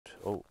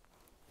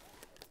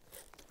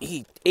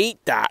he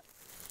ate that.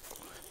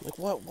 Like,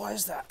 what? Why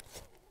is that?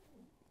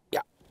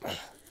 Yeah.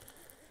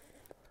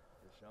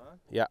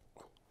 Yeah.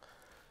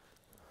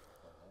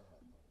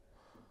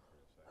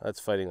 That's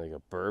fighting like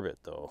a burbot,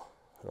 though.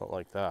 I don't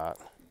like that.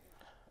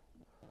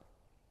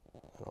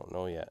 I don't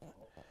know yet.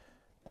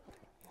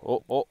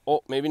 Oh, oh,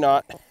 oh, maybe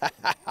not.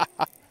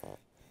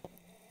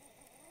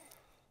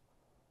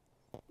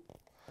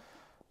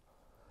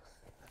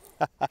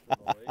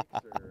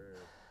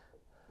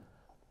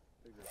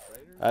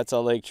 That's a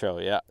lake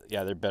trout, yeah.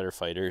 Yeah, they're better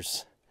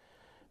fighters.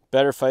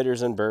 Better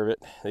fighters than burbot.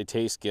 They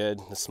taste good.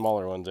 The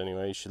smaller ones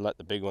anyway. You should let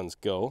the big ones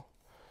go.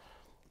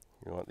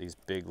 You want these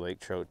big lake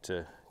trout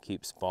to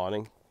keep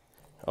spawning.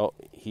 Oh,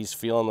 he's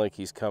feeling like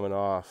he's coming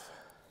off.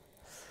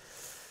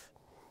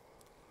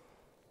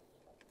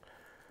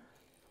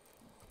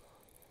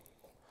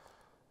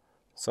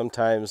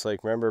 Sometimes,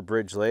 like, remember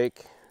Bridge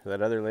Lake,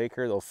 that other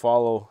laker, they'll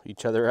follow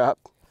each other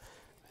up.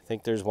 I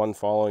think there's one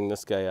following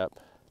this guy up.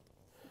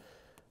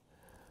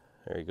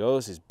 There he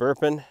goes, he's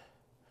burping.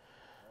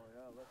 Oh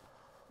yeah, look,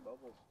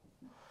 bubbles.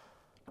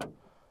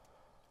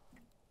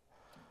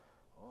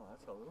 Oh,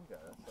 that's a little guy.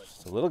 That's like...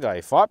 Just a little guy.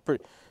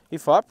 He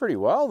fought pretty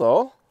well,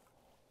 though.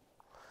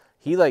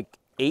 He, like,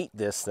 ate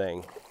this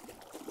thing.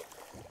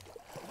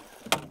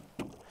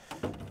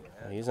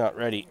 Yeah. He's not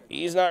ready.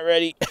 He's not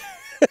ready.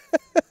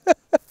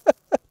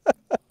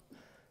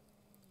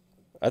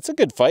 That's a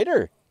good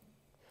fighter.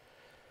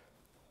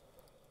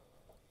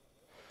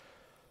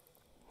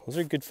 Those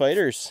are good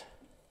fighters.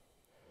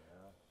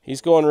 Yeah.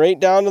 He's going right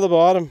down to the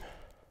bottom.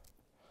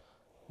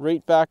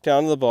 Right back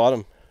down to the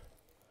bottom.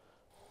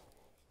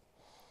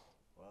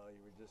 Well, you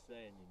were just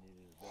saying you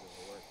needed a bit of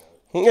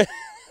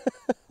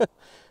a workout.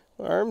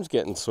 My arm's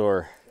getting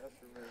sore. Just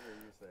remember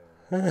you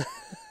saying that.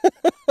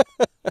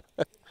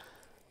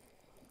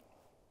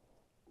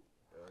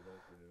 Don't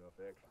get enough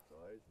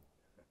exercise.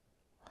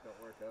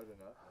 Don't work out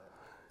enough.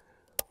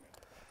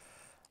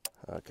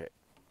 Okay,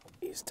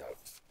 he's done.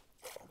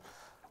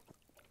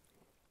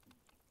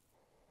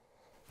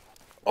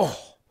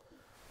 Oh!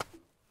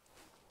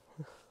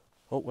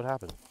 Oh, what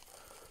happened?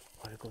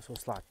 Why did it go so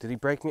slack? Did he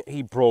break me?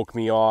 He broke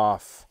me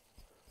off.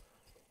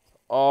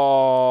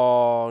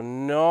 Oh,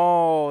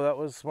 no. That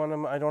was one of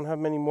my... I don't have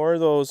many more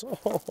of those.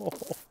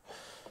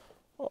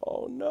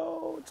 Oh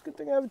no. It's a good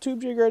thing I have a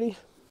tube jig ready.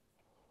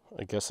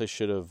 I guess I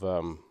should have...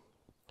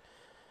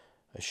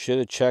 I should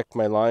have checked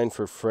my line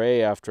for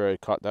fray after I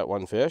caught that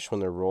one fish. When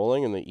they're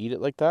rolling and they eat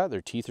it like that, their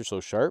teeth are so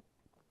sharp.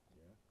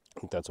 I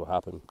think that's what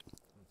happened.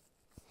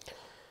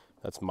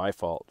 That's my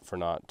fault for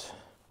not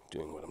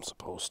doing what I'm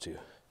supposed to.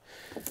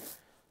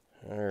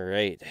 All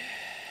right.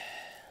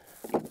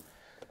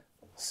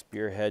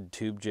 Spearhead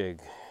tube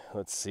jig.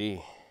 Let's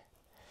see.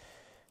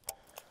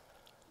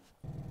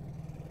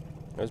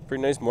 It was a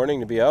pretty nice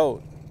morning to be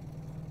out.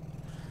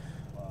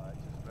 Well, I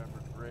just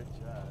remembered Bridge.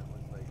 Yeah, it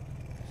was like...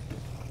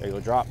 There you go,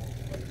 drop.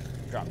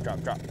 Drop, drop,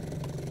 drop.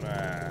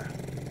 Ah.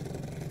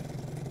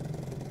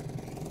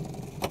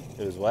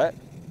 It was what?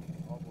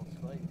 Almost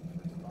fighting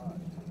for spots.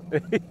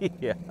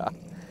 Yeah.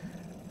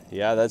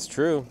 Yeah, that's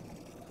true.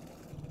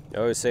 I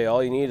always say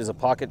all you need is a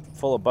pocket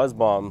full of buzz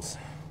bombs.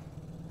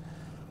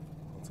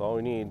 That's all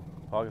we need.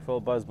 Pocket full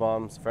of buzz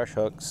bombs, fresh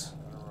hooks.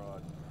 And a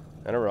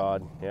rod. And a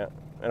rod, yeah.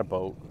 And a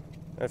boat.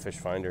 And a fish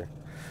finder.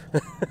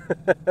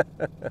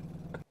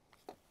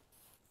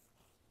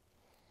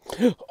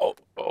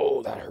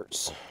 Oh, that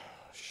hurts.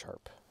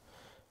 Sharp.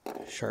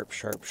 Sharp,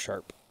 sharp,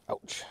 sharp.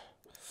 Ouch.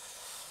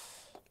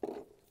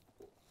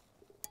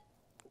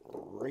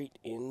 Right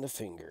in the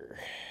finger.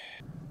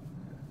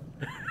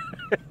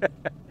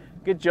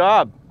 Good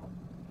job.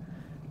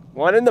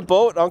 One in the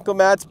boat. Uncle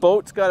Matt's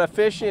boat's got a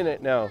fish in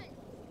it now.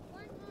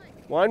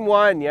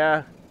 1-1,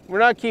 yeah. We're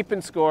not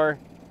keeping score.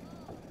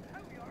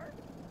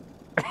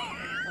 Hey,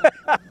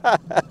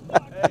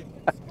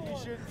 you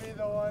shouldn't be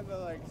the one to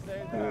like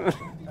say that.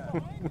 Oh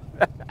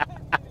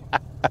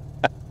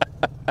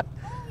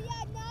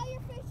yeah, now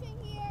you're fishing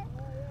here.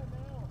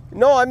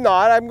 No, I'm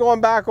not. I'm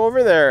going back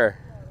over there.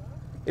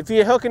 If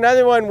you hook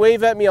another one,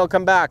 wave at me. I'll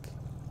come back.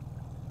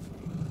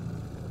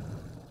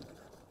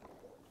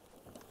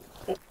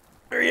 Oh,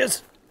 there he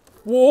is.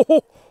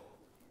 Whoa.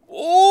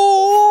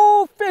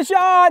 Oh, fish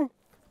on.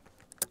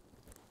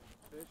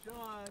 Fish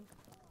on.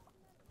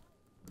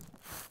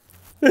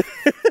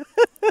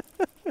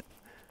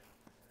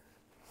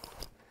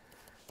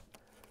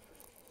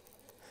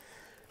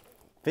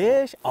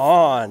 Fish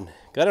on.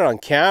 Got it on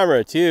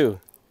camera too.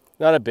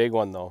 Not a big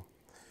one though.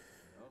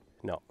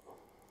 No.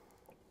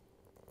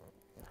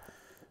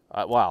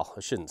 Well, I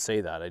shouldn't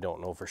say that. I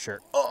don't know for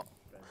sure. Oh.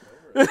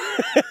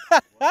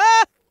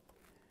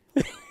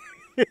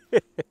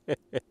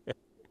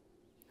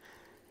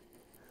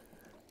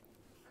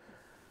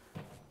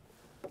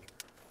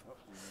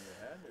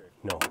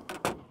 No.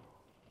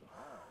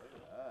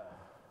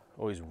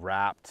 Oh, he's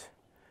wrapped.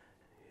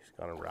 He's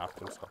gone and wrapped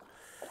himself.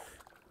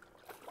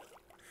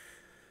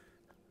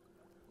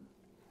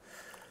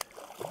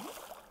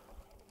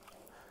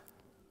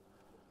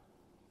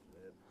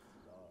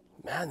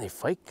 Man, they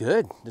fight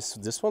good.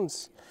 This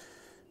one's...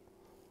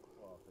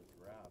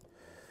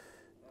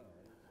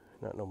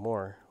 Not no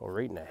more. Oh,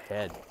 right in the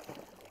head.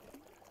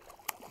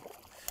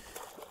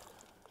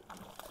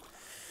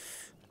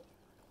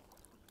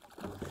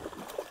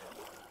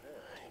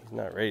 He's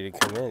not ready to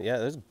come in. Yeah,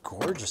 that's a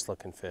gorgeous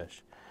looking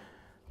fish.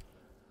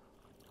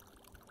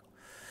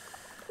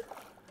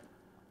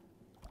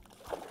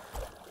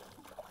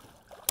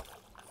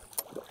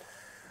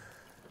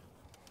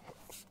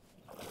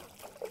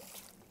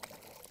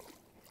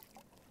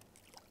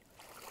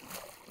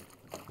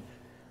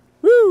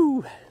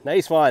 Woo!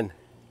 Nice one.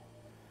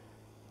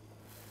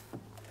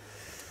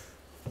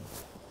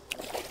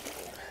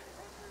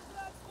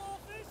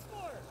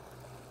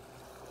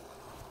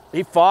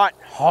 He fought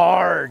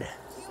hard.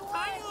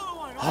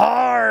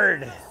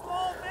 Hard.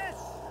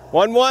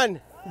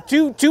 1-1.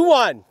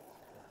 2-1.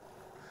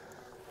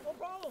 No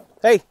problem.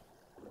 Hey,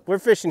 we're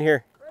fishing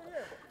here. Right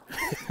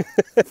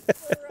here.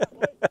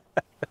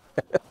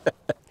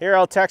 Here,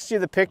 I'll text you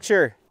the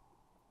picture.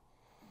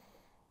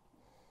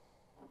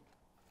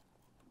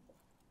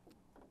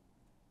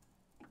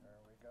 There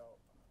we go.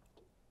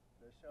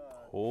 Fish on.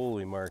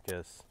 Holy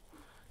Marcus.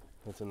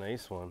 That's a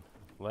nice one.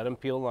 Let him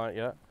peel on it,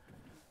 yeah.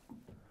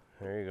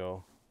 There you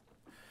go.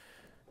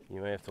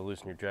 You might have to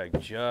loosen your drag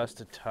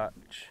just a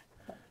touch.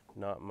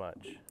 Not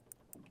much.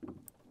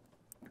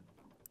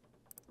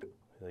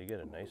 You get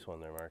a nice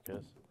one there,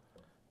 Marcus.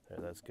 There,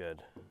 that's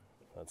good.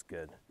 That's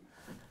good.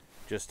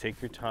 Just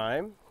take your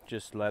time.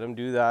 Just let him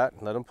do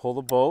that. Let him pull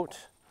the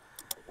boat.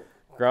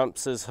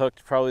 Grumps has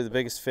hooked probably the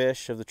biggest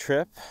fish of the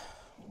trip,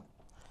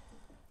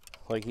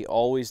 like he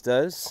always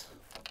does.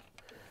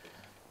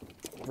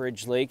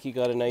 Bridge Lake, you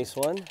got a nice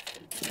one.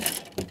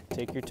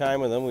 Take your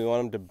time with him. We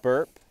want him to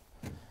burp.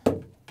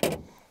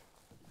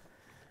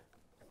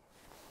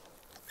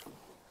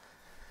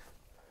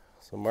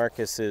 So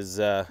Marcus is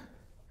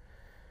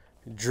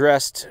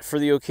dressed for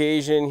the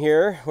occasion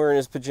here, wearing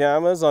his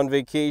pajamas on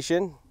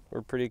vacation.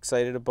 We're pretty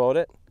excited about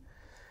it,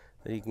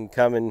 that he can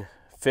come and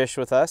fish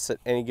with us at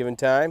any given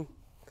time.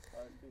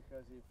 That's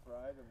because he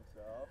fried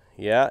himself.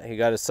 Yeah, he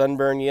got a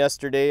sunburn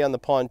yesterday on the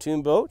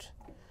pontoon boat.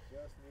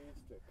 Just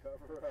needs to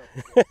cover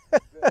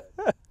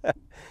up a bit.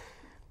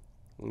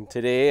 And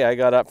today I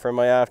got up from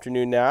my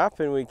afternoon nap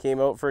and we came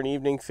out for an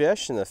evening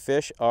fish, and the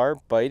fish are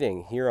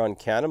biting here on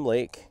Canim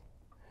Lake.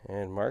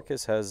 And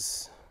Marcus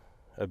has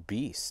a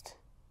beast.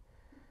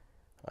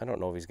 I don't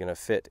know if he's going to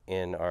fit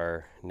in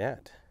our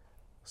net.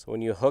 So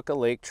when you hook a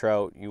lake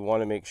trout, you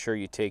want to make sure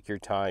you take your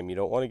time. You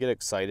don't want to get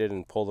excited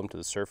and pull them to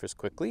the surface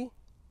quickly.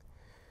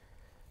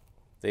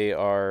 They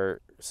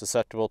are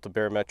susceptible to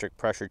barometric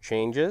pressure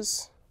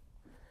changes,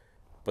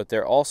 but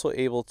they're also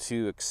able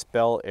to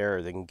expel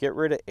air. They can get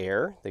rid of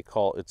air.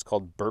 It's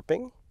called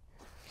burping.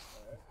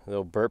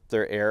 They'll burp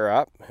their air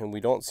up, and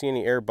we don't see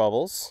any air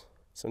bubbles.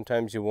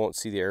 Sometimes you won't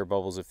see the air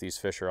bubbles if these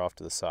fish are off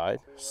to the side.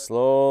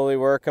 Slowly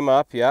work him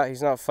up. Yeah,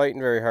 he's not fighting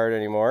very hard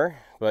anymore,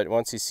 but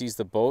once he sees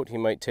the boat, he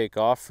might take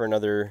off for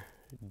another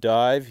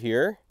dive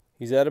here.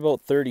 He's at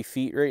about 30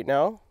 feet right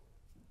now.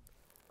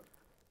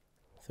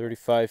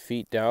 35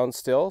 feet down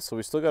still, so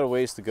we still got a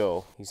ways to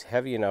go. He's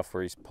heavy enough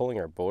where he's pulling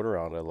our boat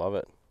around. I love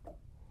it.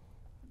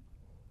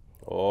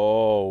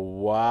 Oh,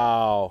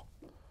 wow.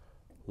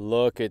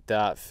 Look at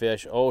that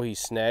fish. Oh, he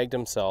snagged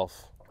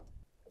himself.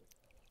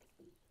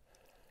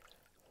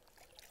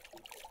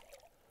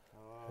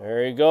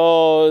 There he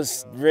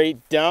goes, right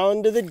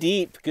down to the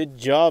deep. Good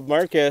job,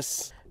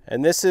 Marcus.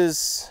 And this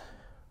is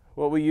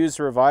what we use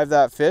to revive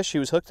that fish. He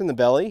was hooked in the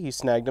belly. He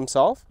snagged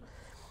himself.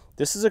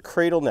 This is a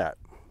cradle net.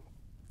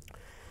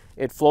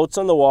 It floats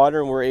on the water,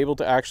 and we're able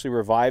to actually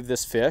revive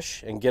this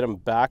fish and get him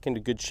back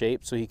into good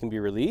shape so he can be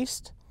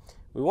released.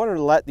 We wanted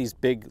to let these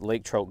big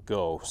lake trout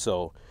go.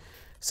 So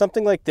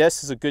something like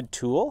this is a good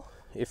tool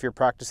if you're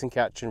practicing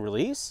catch and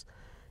release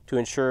to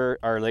ensure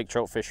our lake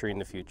trout fishery in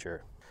the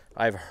future.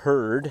 I've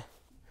heard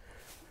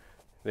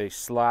they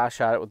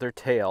slash at it with their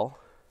tail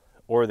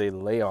or they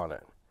lay on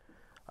it.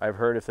 I've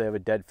heard if they have a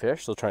dead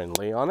fish, they'll try and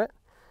lay on it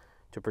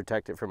to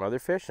protect it from other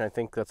fish. And I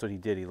think that's what he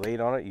did. He laid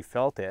on it, you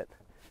felt it,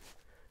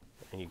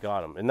 and you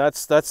got him. And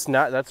that's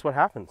what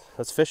happens.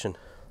 That's fishing.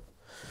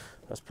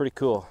 That's pretty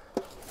cool.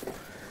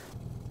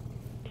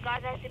 You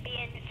guys have to be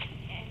in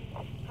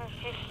for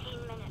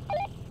 15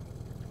 minutes.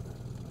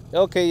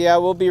 Okay, yeah,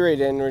 we'll be right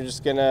in. We're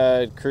just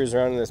gonna cruise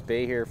around in this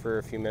bay here for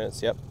a few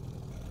minutes. Yep.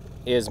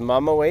 Is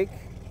Mom awake?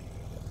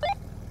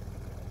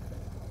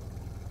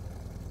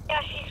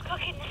 Yeah, she's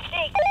cooking the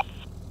steak.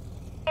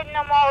 Getting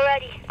them all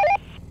ready.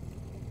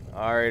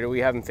 All right, are we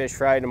having fish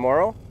fry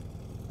tomorrow?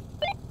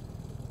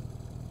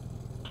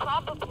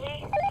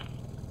 Probably.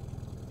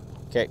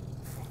 Okay.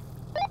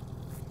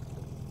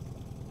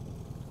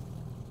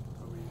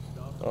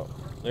 Oh,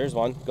 there's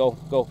one. Go,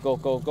 go, go,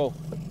 go, go.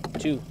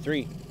 2,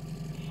 3.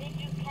 Did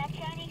you catch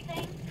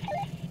anything?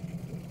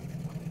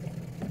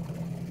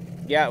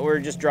 Yeah, we're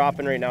just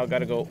dropping right now.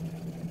 Gotta go.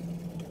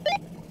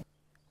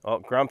 Oh,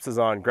 Grumps is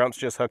on. Grumps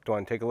just hooked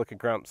one. Take a look at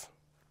Grumps.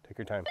 Take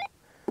your time.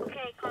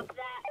 Okay, copy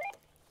that.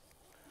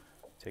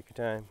 Take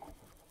your time.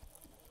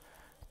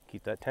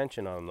 Keep that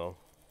tension on him though.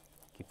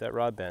 Keep that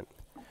rod bent.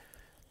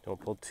 Don't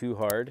pull too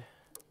hard.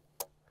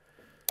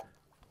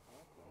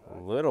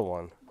 Little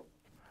one.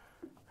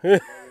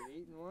 Have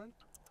you eaten one?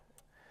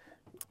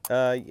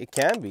 It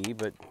can be,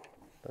 but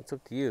that's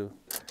up to you.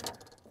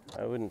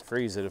 I wouldn't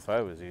freeze it if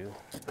I was you.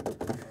 It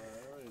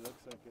already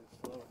looks like it's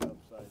floating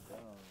upside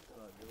down. It's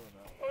not doing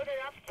that. Hold it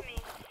up to me.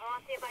 I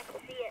want to see if I can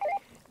see it.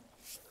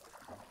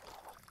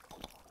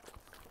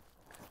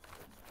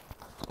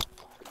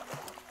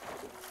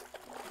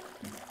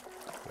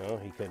 No,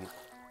 he couldn't.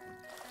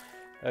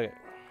 Okay.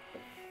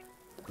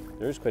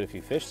 There's quite a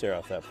few fish there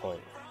off that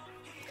point.